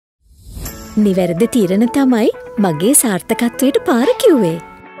නිවැරදි තීරණ තමයි මගේ සාර්ථකත්වයට පාර කිව්වේ.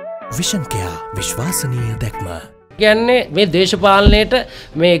 විෂන්කයා විශ්වාසනීය දැක්ම. කියන්නේ මේ දේශපාලනයේට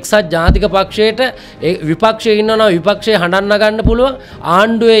මේ එක්සත් ජාතික පක්ෂයට විපක්ෂයේ ඉන්නවනම් විපක්ෂයේ හඬක් නගන්න පුළුවන්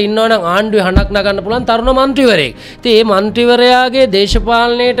ආණ්ඩුවේ ඉන්නවනම් ආණ්ඩුවේ හඬක් නගන්න පුළුවන් තරුණ മന്ത്രിවරයෙක්. ඉතින් මේ മന്ത്രിවරයාගේ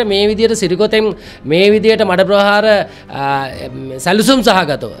දේශපාලනයේට මේ විදියට සිරිකොතෙන් මේ විදියට මඩ ප්‍රහාර සැලසුම්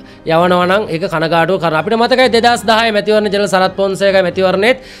සහගතව යවනවා නම් ඒක කනගාටුව කරන අපිට මතකයි 2010 මැතිවරණ ජනරල් සරත් පොන්සේකා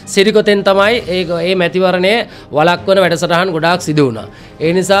මැතිවරණයේත් සිරිකොතෙන් තමයි ඒ මැතිවරණය වළක්වන වැඩසටහන් ගොඩාක් සිදු වුණා.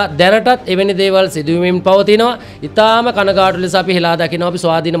 ඒ නිසා දැනටත් එවැනි දේවල් සිදුවීමින් පවතිනවා. ඉතාම කනගාටු ලෙස අපි හෙලා දකිනවා අපි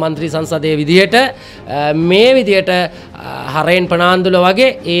ස්වාධීන മന്ത്രി සංසදයේ විදියට මේ විදියට හරෙන් ප්‍රනාන්දුල වගේ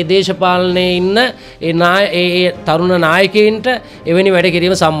ඒ දේශපාලනයේ ඉන්න ඒ තරුණ නායකයින්ට එවැනි වැඩ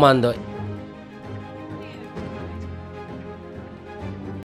කිරීම සම්බන්ධව